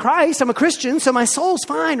believe in Christ. I'm a Christian, so my soul's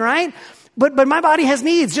fine, right? But my body has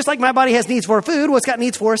needs, just like my body has needs for food. Well, it's got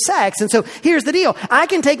needs for sex. And so here's the deal. I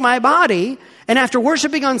can take my body, and after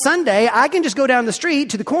worshiping on Sunday, I can just go down the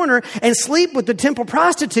street to the corner and sleep with the temple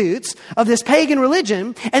prostitutes of this pagan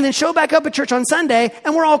religion, and then show back up at church on Sunday,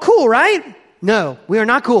 and we're all cool, right? No, we are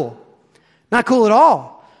not cool. Not cool at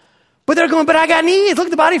all. But they're going, but I got needs. Look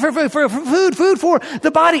at the body for food for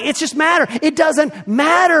the body. It's just matter. It doesn't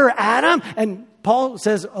matter, Adam. And Paul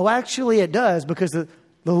says, oh, actually it does, because the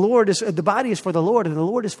body is for the Lord and the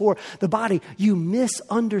Lord is for the body. You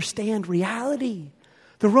misunderstand reality.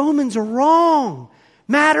 The Romans are wrong.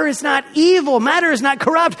 Matter is not evil. Matter is not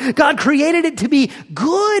corrupt. God created it to be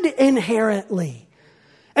good inherently.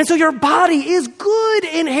 And so your body is good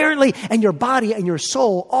inherently, and your body and your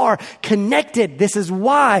soul are connected. This is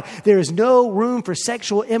why there is no room for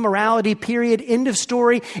sexual immorality, period, end of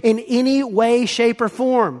story, in any way, shape, or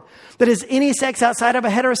form. That is any sex outside of a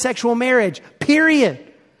heterosexual marriage,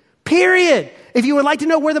 period. Period. If you would like to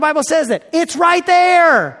know where the Bible says that, it's right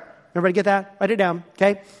there. Everybody get that? Write it down,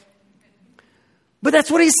 okay? But that's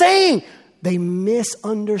what he's saying. They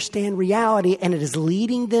misunderstand reality, and it is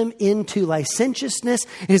leading them into licentiousness.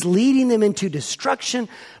 It is leading them into destruction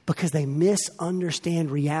because they misunderstand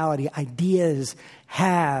reality. Ideas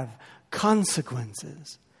have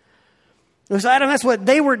consequences. So Adam, that's what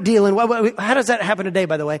they were dealing with. How does that happen today,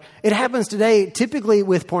 by the way? It happens today typically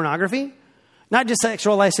with pornography. Not just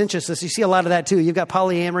sexual licentiousness. You see a lot of that too. You've got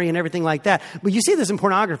polyamory and everything like that. But you see this in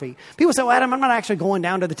pornography. People say, well, Adam, I'm not actually going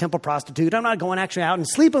down to the temple prostitute. I'm not going actually out and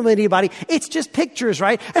sleeping with anybody. It's just pictures,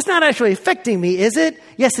 right? That's not actually affecting me, is it?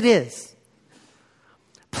 Yes, it is.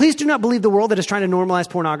 Please do not believe the world that is trying to normalize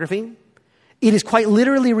pornography. It is quite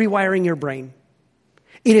literally rewiring your brain.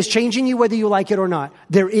 It is changing you whether you like it or not.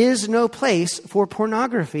 There is no place for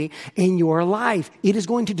pornography in your life. It is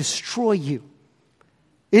going to destroy you.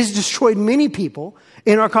 It has destroyed many people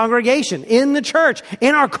in our congregation, in the church,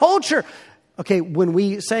 in our culture. Okay, when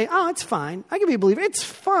we say, oh, it's fine. I can be a believer. It's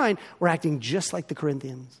fine. We're acting just like the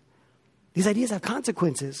Corinthians. These ideas have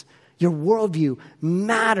consequences. Your worldview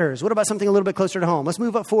matters. What about something a little bit closer to home? Let's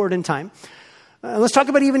move up forward in time. Let's talk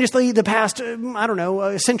about even just the past,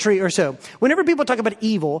 a century or so. Whenever people talk about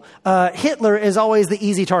evil, Hitler is always the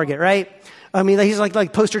easy target, right? I mean, he's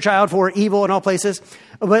like poster child for evil in all places.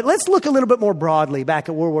 But let's look a little bit more broadly back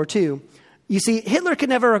at World War II. You see, Hitler could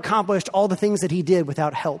never accomplish all the things that he did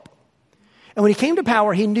without help. And when he came to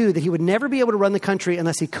power, he knew that he would never be able to run the country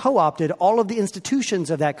unless he co-opted all of the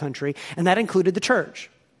institutions of that country, and that included the church.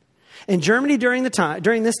 In Germany during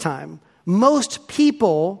this time, most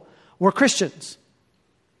people were Christians.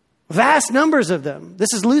 Vast numbers of them.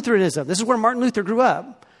 This is Lutheranism. This is where Martin Luther grew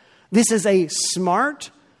up. This is a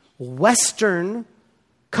smart Western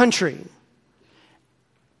country.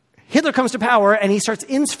 Hitler comes to power and he starts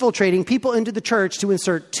infiltrating people into the church to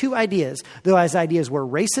insert two ideas. Those ideas were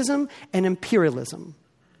racism and imperialism.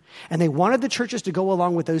 And they wanted the churches to go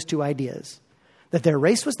along with those two ideas. That their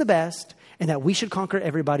race was the best and that we should conquer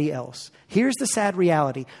everybody else. Here's the sad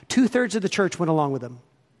reality. 2/3 of the church went along with them.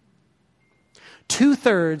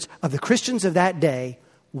 2/3 of the Christians of that day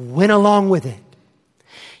went along with it.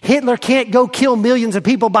 Hitler can't go kill millions of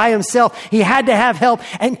people by himself. He had to have help.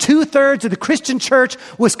 And 2/3 of the Christian church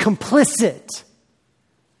was complicit.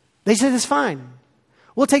 They said, it's fine.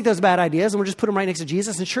 We'll take those bad ideas and we'll just put them right next to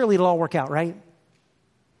Jesus and surely it'll all work out, right?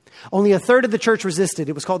 Only 1/3 of the church resisted.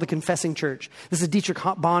 It was called the Confessing Church. This is Dietrich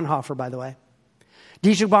Bonhoeffer, by the way.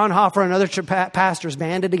 Dietrich Bonhoeffer and other pastors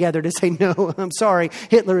banded together to say, no, I'm sorry,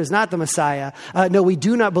 Hitler is not the Messiah. No, we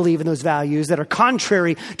do not believe in those values that are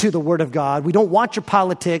contrary to the Word of God. We don't want your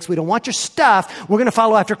politics. We don't want your stuff. We're going to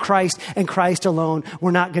follow after Christ and Christ alone. We're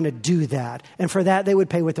not going to do that. And for that, they would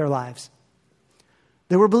pay with their lives.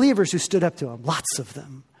 There were believers who stood up to him, lots of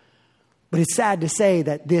them. But it's sad to say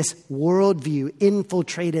that this worldview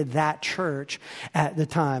infiltrated that church at the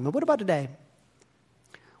time. And what about today?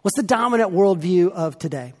 What's the dominant worldview of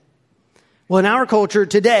today? Well, in our culture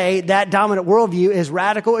today, that dominant worldview is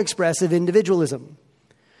radical expressive individualism.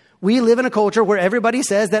 We live in a culture where everybody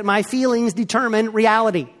says that my feelings determine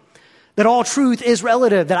reality. That all truth is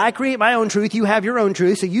relative, that I create my own truth, you have your own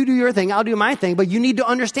truth, so you do your thing, I'll do my thing, but you need to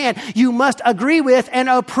understand, you must agree with and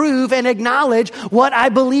approve and acknowledge what I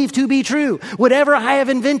believe to be true. Whatever I have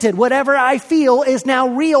invented, whatever I feel is now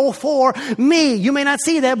real for me. You may not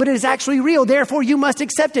see that, but it is actually real. Therefore, you must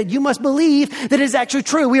accept it. You must believe that it is actually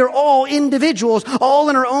true. We are all individuals, all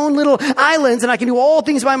in our own little islands, and I can do all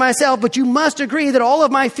things by myself, but you must agree that all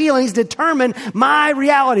of my feelings determine my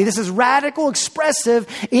reality. This is radical, expressive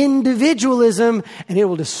individualism, and it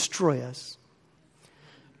will destroy us.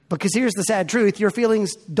 Because here's the sad truth. Your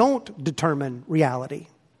feelings don't determine reality.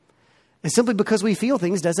 And simply because we feel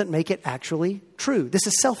things doesn't make it actually true. This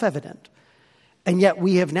is self-evident. And yet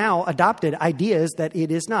we have now adopted ideas that it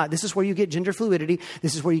is not. This is where you get gender fluidity.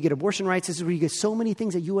 This is where you get abortion rights. This is where you get so many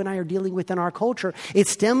things that you and I are dealing with in our culture. It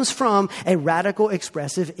stems from a radical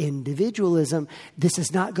expressive individualism. This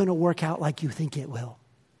is not going to work out like you think it will.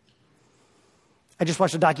 I just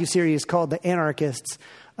watched a docuseries called The Anarchists.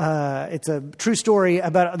 It's a true story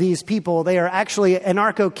about these people. They are actually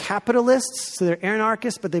anarcho-capitalists. So they're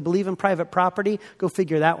anarchists, but they believe in private property. Go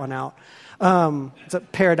figure that one out. It's a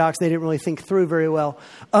paradox they didn't really think through very well.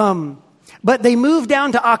 But they moved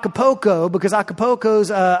down to Acapulco because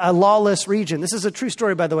Acapulco's a lawless region. This is a true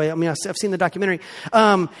story, by the way. I mean, I've seen the documentary.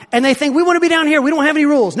 And they think, we want to be down here. We don't have any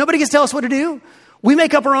rules. Nobody can tell us what to do. We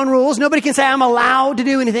make up our own rules. Nobody can say I'm allowed to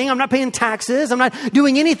do anything. I'm not paying taxes. I'm not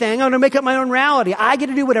doing anything. I'm going to make up my own reality. I get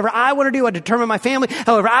to do whatever I want to do. I determine my family.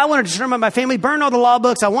 However, I want to determine my family. Burn all the law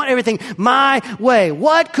books. I want everything my way.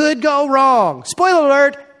 What could go wrong? Spoiler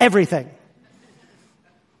alert, everything.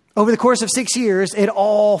 Over the course of 6 years, it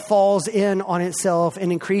all falls in on itself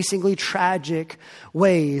in increasingly tragic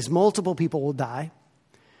ways. Multiple people will die.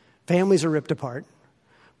 Families are ripped apart.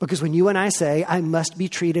 Because when you and I say, I must be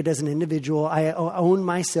treated as an individual, I own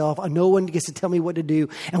myself, no one gets to tell me what to do,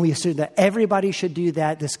 and we assume that everybody should do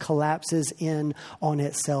that, this collapses in on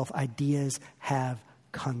itself. Ideas have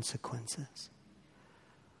consequences.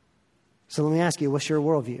 So let me ask you, what's your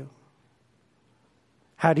worldview?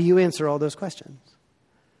 How do you answer all those questions?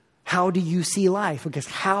 How do you see life? Because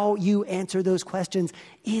how you answer those questions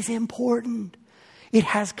is important. It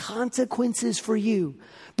has consequences for you,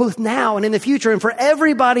 both now and in the future, and for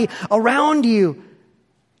everybody around you.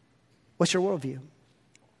 What's your worldview?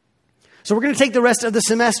 So we're going to take the rest of the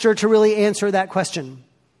semester to really answer that question.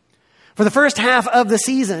 For the first half of the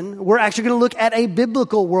season, we're actually going to look at a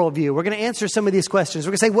biblical worldview. We're going to answer some of these questions.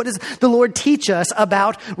 We're going to say, what does the Lord teach us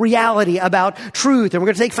about reality, about truth? And we're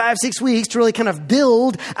going to take 5-6 weeks to really kind of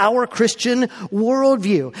build our Christian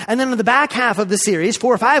worldview. And then in the back half of the series,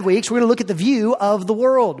 4 or 5 weeks, we're going to look at the view of the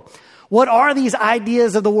world. What are these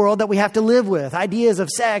ideas of the world that we have to live with? Ideas of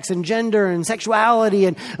sex and gender and sexuality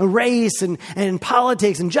and race and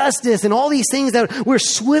politics and justice and all these things that we're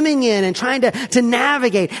swimming in and trying to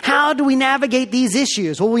navigate. How do we navigate these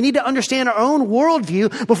issues? Well, we need to understand our own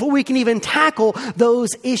worldview before we can even tackle those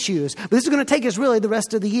issues. But this is going to take us really the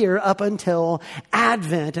rest of the year up until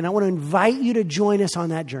Advent. And I want to invite you to join us on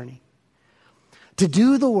that journey. To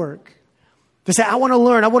do the work. To say, I want to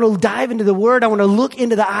learn. I want to dive into the Word. I want to look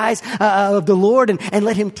into the eyes of the Lord and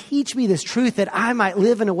let Him teach me this truth that I might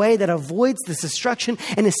live in a way that avoids this destruction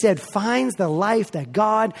and instead finds the life that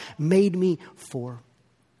God made me for.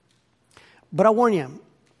 But I warn you,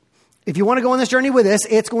 if you want to go on this journey with us,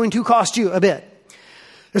 it's going to cost you a bit.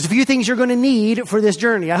 There's a few things you're going to need for this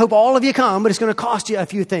journey. I hope all of you come, but it's going to cost you a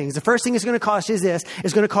few things. The first thing it's going to cost you is this.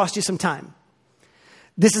 It's going to cost you some time.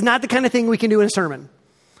 This is not the kind of thing we can do in a sermon.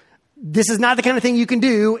 This is not the kind of thing you can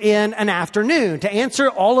do in an afternoon. To answer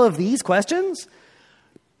all of these questions,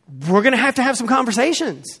 we're going to have some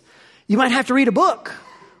conversations. You might have to read a book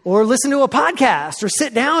or listen to a podcast or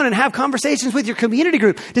sit down and have conversations with your community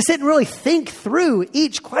group to sit and really think through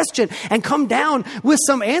each question and come down with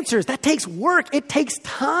some answers. That takes work. It takes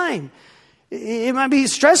time. It might be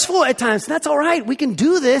stressful at times. That's all right. We can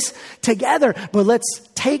do this together. But let's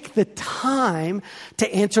take the time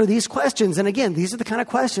to answer these questions. And again, these are the kind of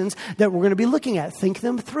questions that we're going to be looking at. Think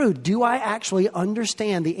them through. Do I actually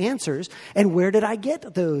understand the answers? And where did I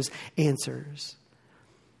get those answers?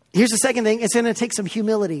 Here's the second thing. It's going to take some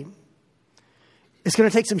humility. It's going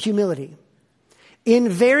to take some humility.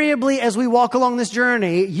 Invariably, as we walk along this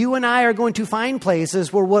journey, you and I are going to find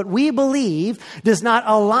places where what we believe does not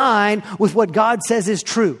align with what God says is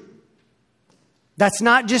true. That's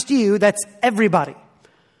not just you, that's everybody.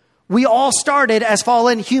 We all started as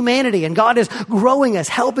fallen humanity, and God is growing us,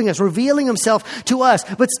 helping us, revealing himself to us.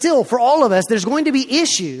 But still, for all of us, there's going to be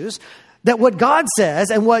issues that what God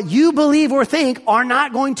says and what you believe or think are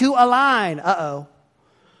not going to align. Uh-oh.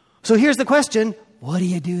 So here's the question, what do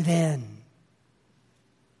you do then?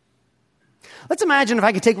 Let's imagine if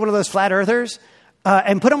I could take one of those flat earthers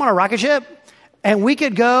and put them on a rocket ship, and we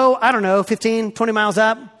could go, 15, 20 miles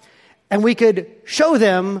up, and we could show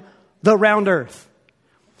them the round earth.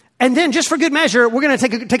 And then just for good measure, we're going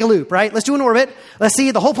to take a loop, right? Let's do an orbit. Let's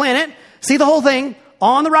see the whole planet, see the whole thing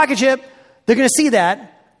on the rocket ship. They're going to see that.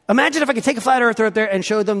 Imagine if I could take a flat earther up there and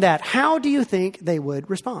show them that. How do you think they would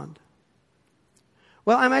respond?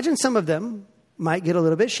 Well, I imagine some of them might get a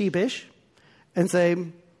little bit sheepish and say,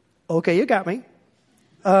 okay, you got me.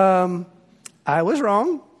 I was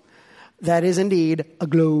wrong. That is indeed a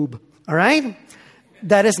globe. All right?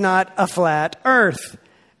 That is not a flat earth.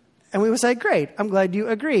 And we would say, great, I'm glad you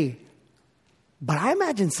agree. But I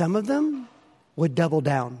imagine some of them would double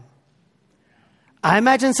down. I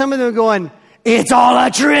imagine some of them going, it's all a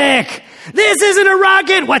trick. This isn't a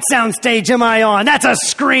rocket. What soundstage am I on? That's a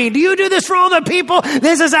screen. Do you do this for all the people?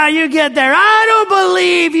 This is how you get there. I don't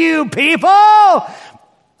believe you people.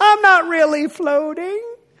 I'm not really floating.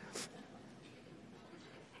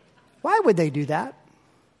 Why would they do that?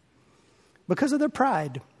 Because of their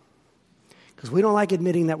pride. Because we don't like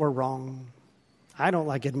admitting that we're wrong. I don't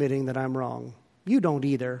like admitting that I'm wrong. You don't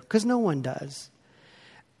either, because no one does.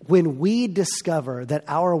 When we discover that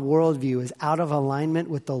our worldview is out of alignment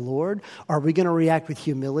with the Lord, are we going to react with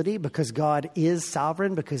humility because God is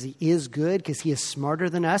sovereign, because he is good, because he is smarter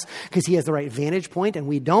than us, because he has the right vantage point and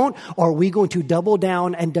we don't? Or are we going to double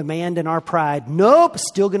down and demand in our pride, nope,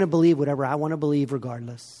 still going to believe whatever I want to believe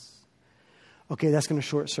regardless? Okay, that's going to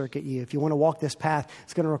short circuit you. If you want to walk this path,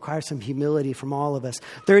 it's going to require some humility from all of us.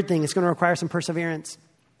 Third thing, it's going to require some perseverance.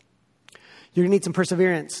 You're going to need some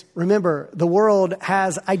perseverance. Remember, the world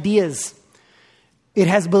has ideas. It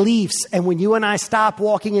has beliefs. And when you and I stop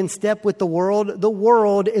walking in step with the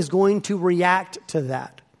world is going to react to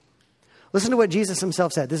that. Listen to what Jesus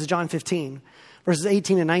himself said. This is John 15, verses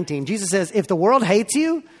 18 and 19. Jesus says, if the world hates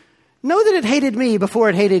you, know that it hated me before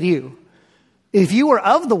it hated you. If you were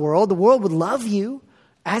of the world would love you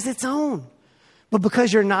as its own. But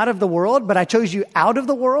because you're not of the world, but I chose you out of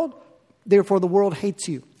the world, therefore the world hates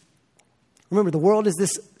you. Remember, the world is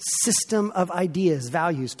this system of ideas,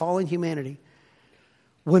 values, fallen humanity.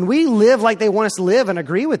 When we live like they want us to live and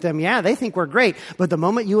agree with them, yeah, they think we're great. But the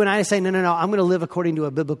moment you and I say, no, I'm going to live according to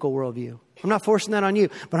a biblical worldview. I'm not forcing that on you,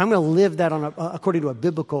 but I'm going to live that according to a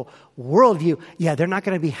biblical worldview. Yeah, they're not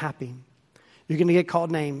going to be happy. You're going to get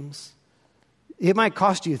called names. It might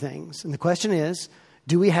cost you things. And the question is,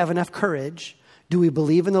 do we have enough courage? Do we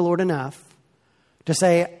believe in the Lord enough to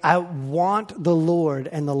say, I want the Lord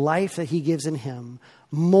and the life that he gives in him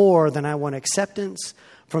more than I want acceptance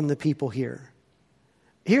from the people here?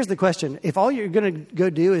 Here's the question. If all you're going to go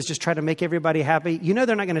do is just try to make everybody happy, you know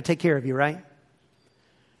they're not going to take care of you, right?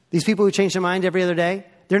 These people who change their mind every other day,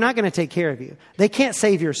 they're not going to take care of you. They can't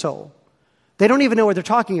save your soul. They don't even know what they're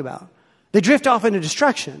talking about. They drift off into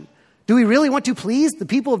destruction. Do we really want to please the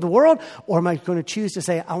people of the world? Or am I going to choose to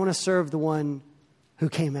say, I want to serve the one who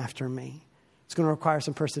came after me? It's going to require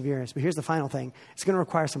some perseverance. But here's the final thing. It's going to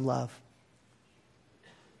require some love.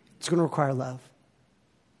 It's going to require love.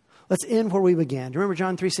 Let's end where we began. Do you remember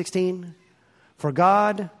John 3:16? For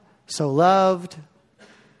God so loved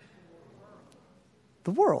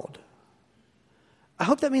the world. I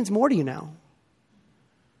hope that means more to you now.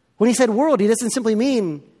 When he said world, he doesn't simply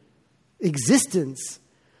mean existence.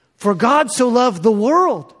 For God so loved the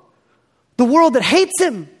world that hates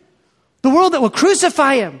him, the world that will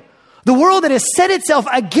crucify him, the world that has set itself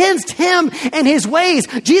against him and his ways.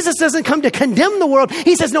 Jesus doesn't come to condemn the world.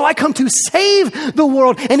 He says, no, I come to save the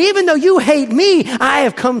world. And even though you hate me, I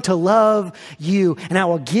have come to love you. And I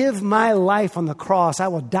will give my life on the cross. I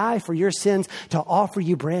will die for your sins to offer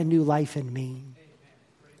you brand new life in me.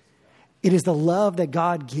 It is the love that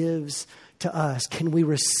God gives to us? Can we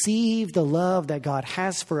receive the love that God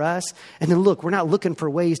has for us? And then look, we're not looking for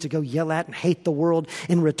ways to go yell at and hate the world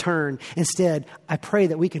in return. Instead, I pray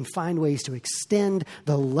that we can find ways to extend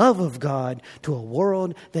the love of God to a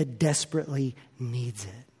world that desperately needs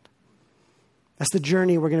it. That's the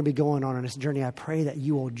journey we're going to be going on. And it's a journey I pray that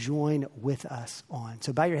you will join with us on.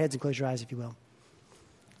 So bow your heads and close your eyes if you will.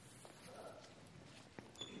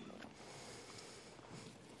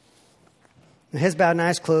 The heads bowed and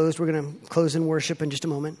eyes closed. We're going to close in worship in just a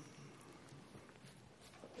moment.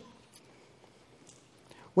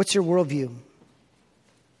 What's your worldview?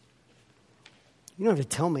 You don't have to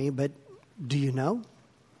tell me, but do you know?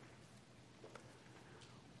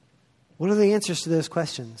 What are the answers to those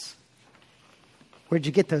questions? Where'd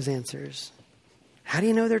you get those answers? How do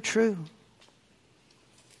you know they're true?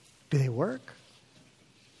 Do they work?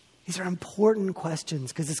 These are important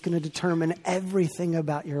questions because it's going to determine everything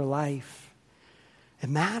about your life. It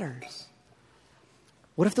matters.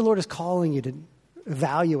 What if the Lord is calling you to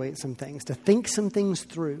evaluate some things, to think some things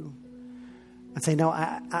through and say, no,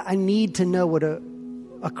 I need to know what a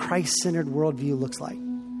Christ-centered worldview looks like.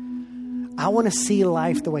 I want to see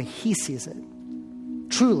life the way He sees it.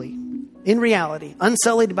 Truly, in reality,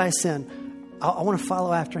 unsullied by sin. I want to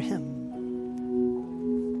follow after Him.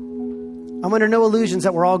 I'm under no illusions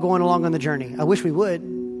that we're all going along on the journey. I wish we would,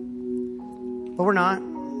 but we're not.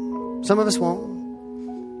 Some of us won't.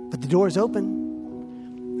 But the door is open,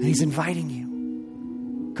 and He's inviting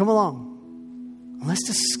you. Come along. Let's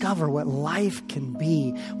discover what life can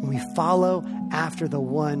be when we follow after the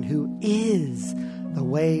one who is the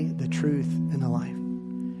way, the truth, and the life.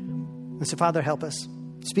 And so, Father, help us.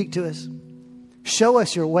 Speak to us. Show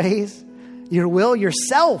us your ways, your will,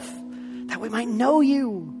 yourself, that we might know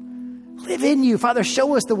you, live in you. Father,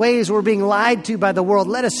 show us the ways we're being lied to by the world,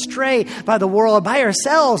 led astray by the world, by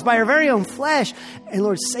ourselves, by our very own flesh. And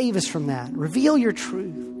Lord, save us from that. Reveal your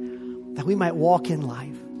truth, that we might walk in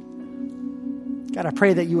life. God, I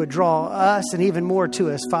pray that you would draw us and even more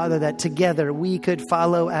to us, Father, that together we could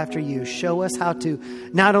follow after you. Show us how to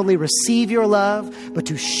not only receive your love, but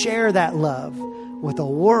to share that love with a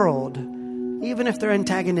world, even if they're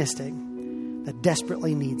antagonistic, that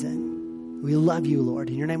desperately needs it. We love you, Lord.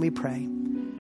 In your name we pray.